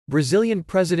Brazilian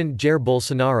President Jair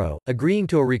Bolsonaro, agreeing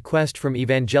to a request from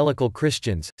evangelical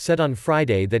Christians, said on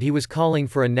Friday that he was calling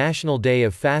for a national day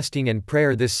of fasting and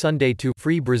prayer this Sunday to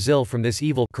free Brazil from this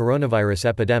evil coronavirus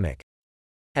epidemic.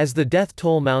 As the death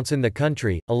toll mounts in the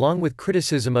country, along with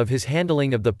criticism of his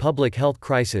handling of the public health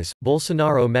crisis,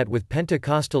 Bolsonaro met with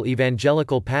Pentecostal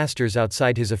evangelical pastors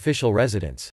outside his official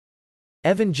residence.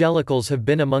 Evangelicals have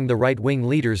been among the right-wing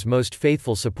leader's most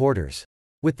faithful supporters.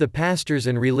 With the pastors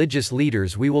and religious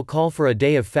leaders, we will call for a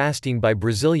day of fasting by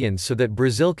Brazilians so that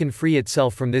Brazil can free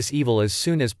itself from this evil as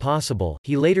soon as possible,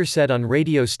 he later said on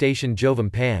radio station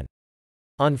Jovem Pan.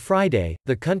 On Friday,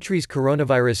 the country's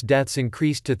coronavirus deaths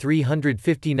increased to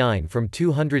 359 from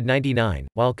 299,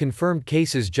 while confirmed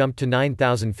cases jumped to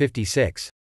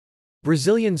 9,056.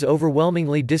 Brazilians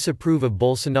overwhelmingly disapprove of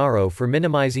Bolsonaro for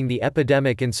minimizing the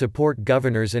epidemic and support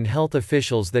governors and health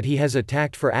officials that he has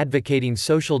attacked for advocating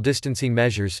social distancing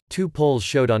measures, two polls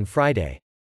showed on Friday.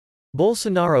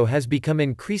 Bolsonaro has become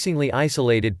increasingly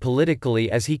isolated politically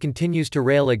as he continues to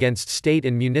rail against state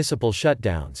and municipal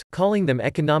shutdowns, calling them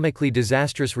economically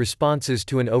disastrous responses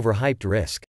to an overhyped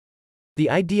risk. The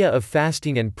idea of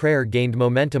fasting and prayer gained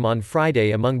momentum on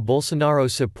Friday among Bolsonaro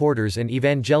supporters and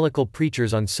evangelical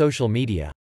preachers on social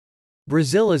media.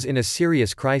 Brazil is in a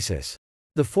serious crisis.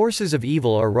 The forces of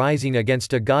evil are rising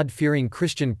against a God-fearing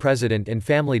Christian president and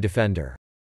family defender.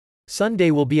 Sunday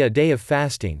will be a day of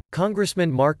fasting,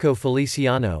 Congressman Marco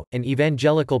Feliciano, an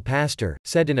evangelical pastor,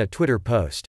 said in a Twitter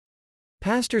post.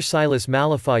 Pastor Silas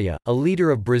Malafaia, a leader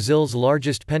of Brazil's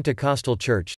largest Pentecostal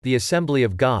church, the Assembly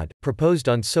of God, proposed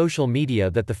on social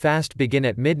media that the fast begin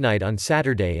at midnight on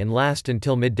Saturday and last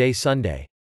until midday Sunday.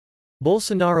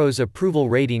 Bolsonaro's approval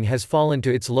rating has fallen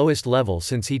to its lowest level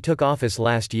since he took office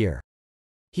last year.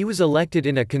 He was elected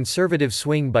in a conservative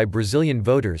swing by Brazilian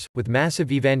voters, with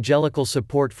massive evangelical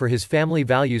support for his family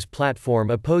values platform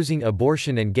opposing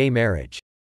abortion and gay marriage.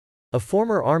 A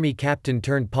former army captain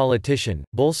turned politician,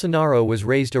 Bolsonaro was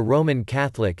raised a Roman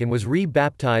Catholic and was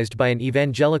re-baptized by an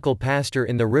evangelical pastor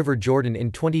in the River Jordan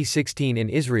in 2016 in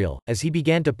Israel, as he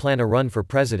began to plan a run for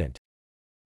president.